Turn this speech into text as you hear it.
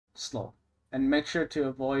slow. And make sure to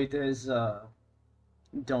avoid his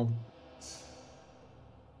dome.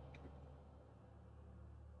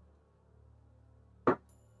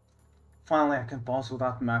 Finally, I can pause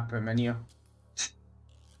without map per menu.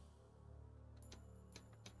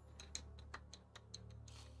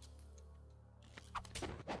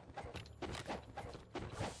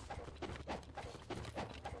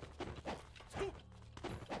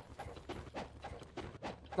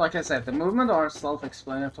 Like I said, the movement are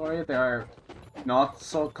self-explanatory. They are not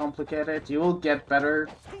so complicated. You will get better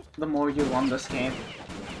the more you run this game.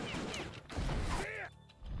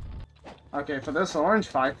 Okay, for this orange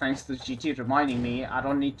fight, thanks to GT reminding me, I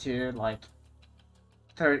don't need to like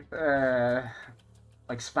spam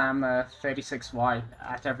 36Y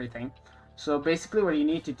at everything. So basically what you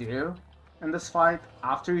need to do in this fight,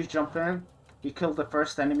 after you jump in, you kill the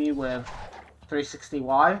first enemy with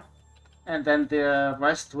 360Y, and then the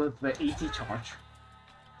rest with the ET charge.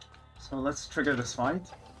 So let's trigger this fight.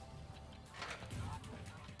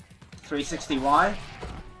 360Y,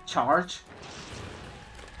 charge.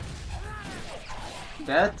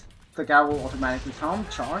 Dead. The guy will automatically come,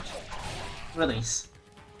 charge, release.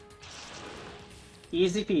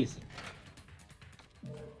 Easy peasy.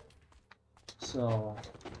 So,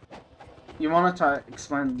 you want to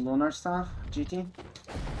explain lunar stuff, GT?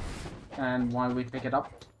 And why we pick it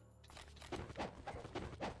up?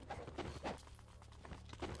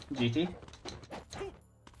 GT?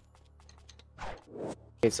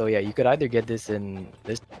 Okay, so yeah, you could either get this in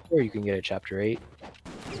this, or you can get a chapter 8,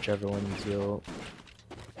 whichever one you feel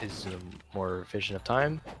is more efficient of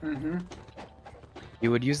time. Mm-hmm.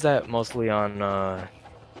 You would use that mostly on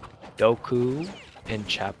Doku in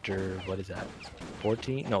chapter, what is that?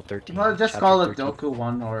 14? No, 13. Well, just chapter call it 13. Doku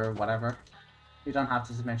 1 or whatever. You don't have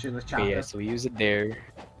to mention the chapter. Okay, yeah, so we use it there,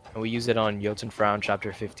 and we use it on Jotunfraun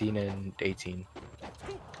chapter 15 and 18.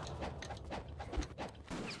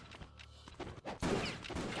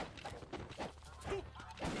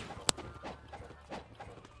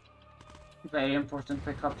 Very important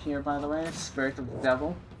pickup here, by the way. Spirit of the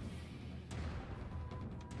Devil.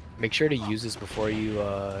 Make sure to use this before you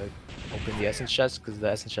open the essence chest, because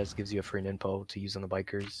the essence chest gives you a free info to use on the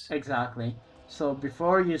bikers. Exactly. So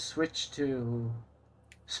before you switch to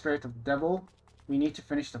Spirit of the Devil, we need to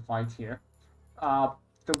finish the fight here.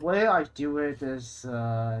 The way I do it is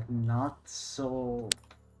not so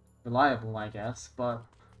reliable, I guess, but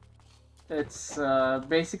it's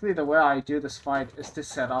basically the way I do this fight is to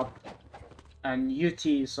set up an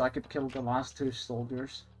UT so I could kill the last 2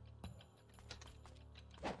 soldiers.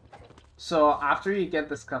 So after you get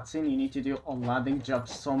this cutscene, you need to do a landing jump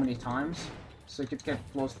so many times so you could get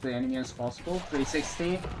close to the enemy as possible.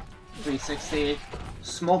 360, 360,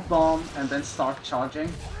 smoke bomb, and then start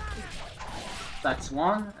charging. That's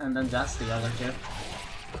one, and then that's the other 2.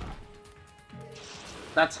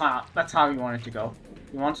 That's how you want it to go.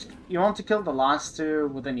 You want to kill the last 2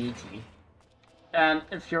 with an ET. And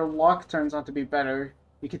if your luck turns out to be better,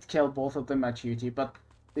 you could kill both of them at UT, but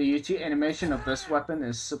the UT animation of this weapon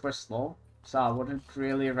is super slow, so I wouldn't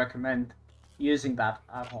really recommend using that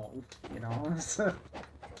at all, you know?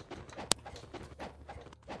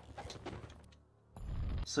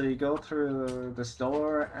 So you go through this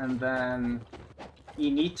door, and then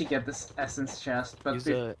you need to get this essence chest, but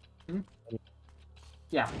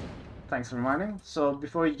yeah, thanks for reminding. So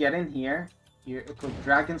before you get in here, you equip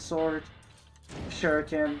Dragon Sword,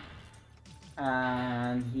 Shuriken,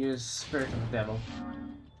 and use Spirit of the Devil.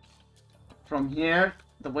 From here,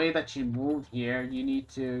 the way that you move here, you need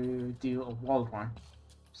to do a wall run.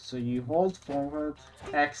 So you hold forward,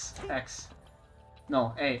 X, X,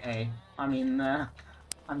 no, A. I mean,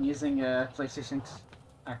 I'm using a PlayStation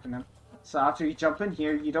acronym. So after you jump in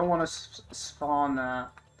here, you don't want to spawn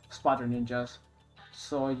spider ninjas.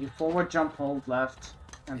 So you forward jump, hold left,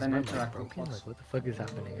 and then interact with broken? Like, what the fuck is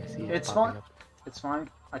happening? I see it's fine. It's fine.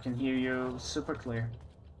 I can hear you super clear.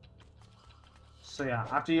 So yeah,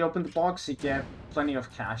 after you open the box, you get plenty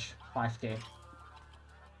of cash, 5k.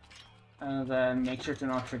 And then make sure to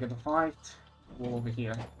not trigger the fight. Go over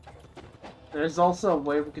here. There's also a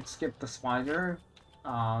way we could skip the spider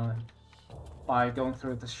by going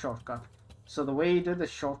through the shortcut. So the way you do the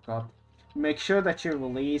shortcut, make sure that you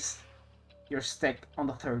release your stick on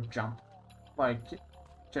the 3rd jump. Like,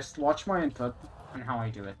 just watch my input and how I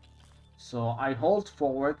do it. So I hold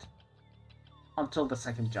forward until the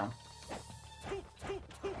 2nd jump.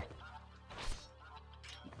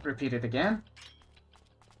 Repeat it again.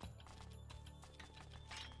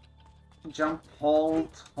 Jump, hold,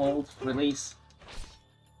 release.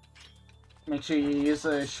 Make sure you use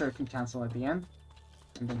a shuriken cancel at the end,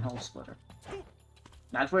 and then hold splitter.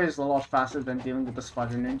 That way is a lot faster than dealing with the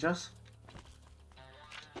spider ninjas.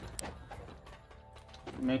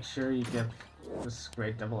 Make sure you get this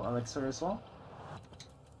great devil elixir as well.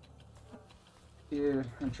 You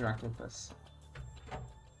interact with this.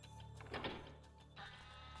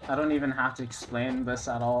 I don't even have to explain this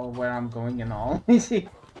at all, where I'm going and all. It's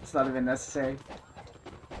not even necessary.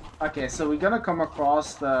 Okay, so we're gonna come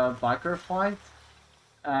across the biker fight,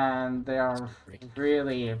 and they are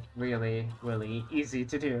really, really, really easy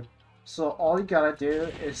to do. So all you gotta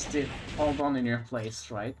do is to hold on in your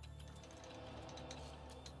place, right?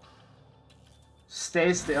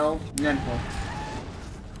 Stay still, nimble.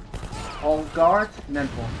 Hold guard,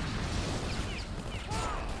 nimble.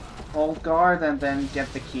 Hold guard and then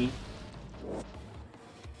get the key.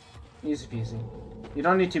 Easy peasy. You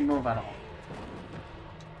don't need to move at all.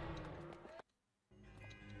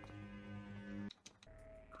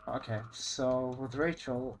 Okay, so with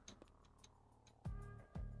Rachel...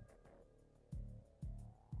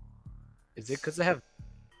 Is it because I have...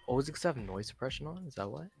 Oh, is it because I have noise suppression on? Is that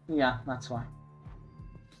why? Yeah, that's why.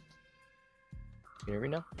 Can you hear me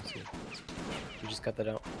now? So, you just cut that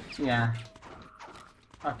out. Yeah.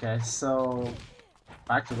 Okay, so...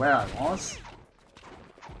 Back to where I was.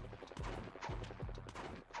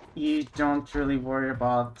 You don't really worry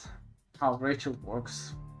about how Rachel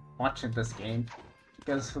works much in this game.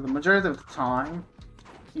 Because for the majority of the time,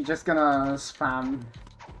 you're just gonna spam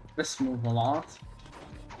this move a lot.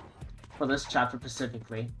 For this chapter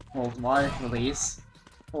specifically. Hold Y, release.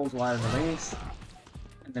 Hold Y, release.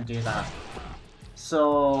 And then do that.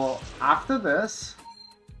 So, after this,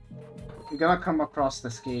 you're gonna come across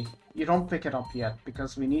this key. You don't pick it up yet,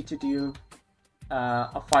 because we need to do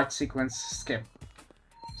a fight sequence skip.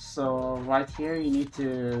 So, right here, you need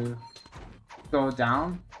to go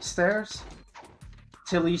downstairs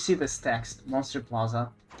till you see this text, Monster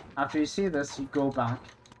Plaza. After you see this, you go back.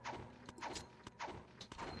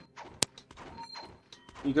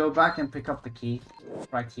 You go back and pick up the key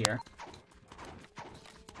right here.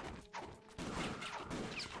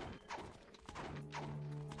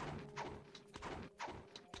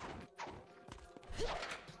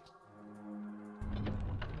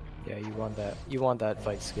 Yeah, you want that. You want that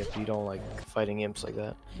fight skip. You don't like fighting imps like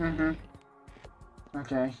that. Mm-hmm.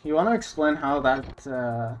 Okay, you want to explain how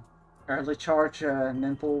that early charge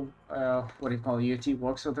nimble, what do you call it, UT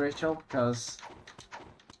works with Rachel? Because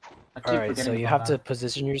I keep Alright, forgetting so you about have that. to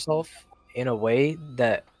position yourself in a way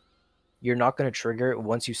that you're not going to trigger it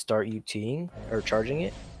once you start UTing or charging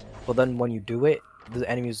it. But then when you do it, the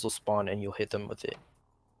enemies will spawn and you'll hit them with it.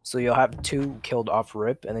 So you'll have 2 killed off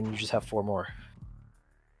rip, and then you just have 4 more.